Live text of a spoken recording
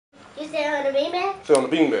sit on the beanbag? Sit on the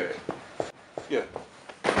beanbag. Yeah.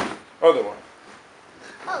 Other one.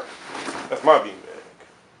 Oh. That's my beanbag.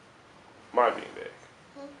 My beanbag.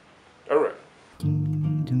 All right.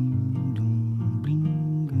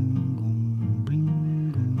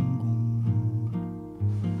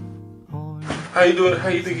 How you doing? How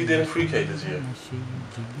you think you did in pre-K this year?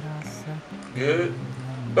 Good?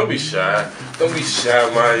 Don't be shy. Don't be shy,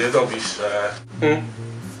 Maya. Don't be shy.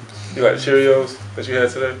 You like Cheerios that you had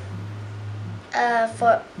today?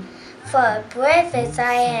 For breakfast,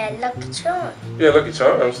 I had Lucky Charms. Yeah, Lucky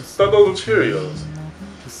Charms. I thought those were Cheerios.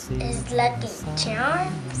 It's Lucky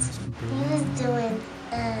Charms. We was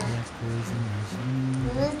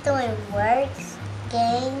doing works,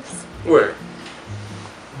 games. Where?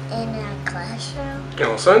 In our classroom. And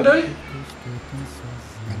on Sunday?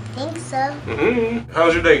 I think so.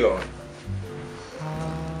 How's your day going?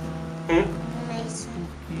 Mason.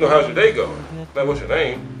 No, how's your day going? Like, what's your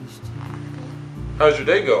name? How's your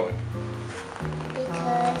day going?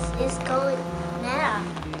 Because it's going now.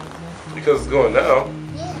 Because it's going now?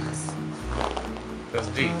 Yes. That's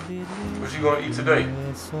deep. What you gonna eat today?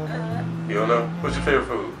 You don't know? What's your favorite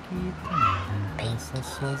food?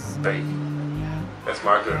 Steak. That's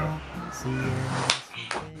my girl.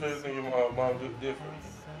 Best thing your mom did for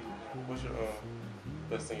you? What's your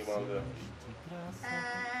best thing your mom did?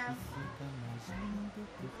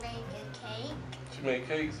 Make a cake. She make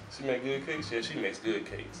cakes? She make good cakes? Yeah, she makes good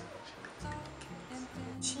cakes.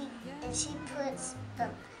 She puts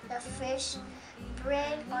the fish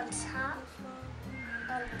bread on top.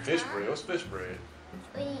 Fish bread? What's fish bread?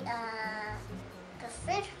 The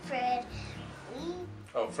fish bread,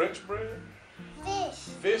 Oh, French bread? fish.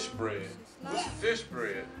 Fish bread. What's fish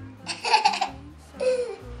bread?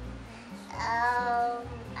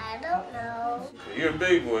 I don't know. You're a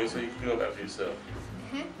big boy, so you can clean up after yourself.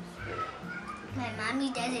 My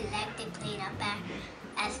mommy doesn't like to clean up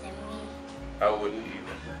after me. I wouldn't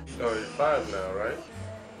either. Oh, you're 5 now, right?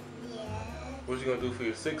 Yeah. What you gonna do for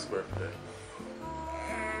your 6th birthday?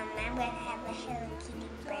 I'm gonna have a Hello Kitty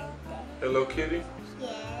birthday. Hello Kitty?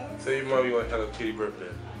 Yes. Tell your mom you want a Hello Kitty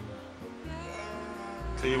birthday.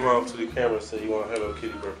 Tell your mom to the camera say you want a Hello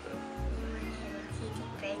Kitty birthday.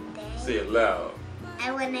 Say it loud.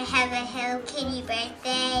 I want to have a Hello Kitty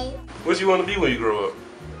birthday. What you want to be when you grow up?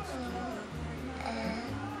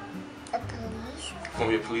 A police. You want to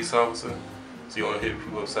be a police officer? So you want to hit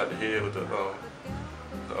people upside the head with the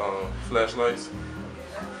flashlights?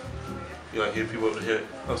 You want to hit people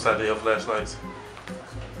upside the head flashlights?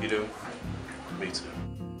 You do? Me too.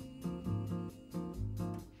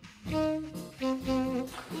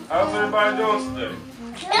 How's everybody doing today?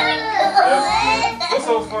 What's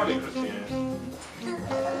so funny, Christine?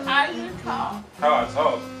 How you talk? How I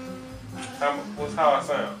talk? What's how I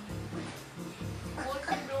sound? What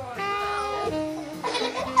you doing?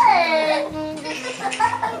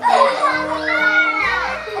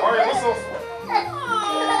 Alright, what's so funny?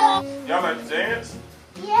 Y'all like to dance?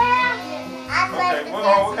 Yeah.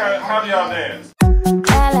 Okay, how do y'all dance?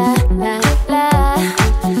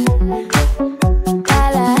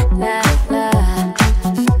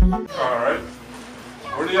 Alright.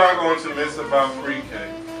 What are y'all going to miss about pre-K?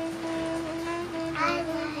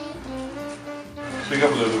 Speak up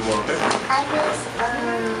a little bit more, okay?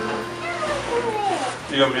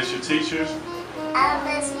 You gonna miss your teachers? I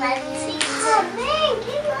miss my teacher.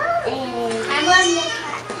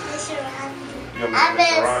 You gonna miss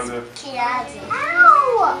Miss Rhonda? Kiazi.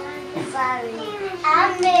 Ow! Sorry. I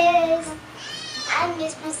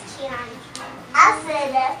miss Miss Kiana. I said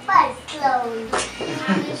that first, Chloe. We're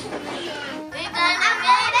gonna miss you.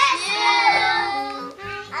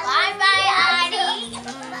 Bye bye, Auntie.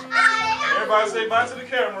 Everybody say bye to the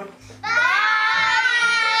camera.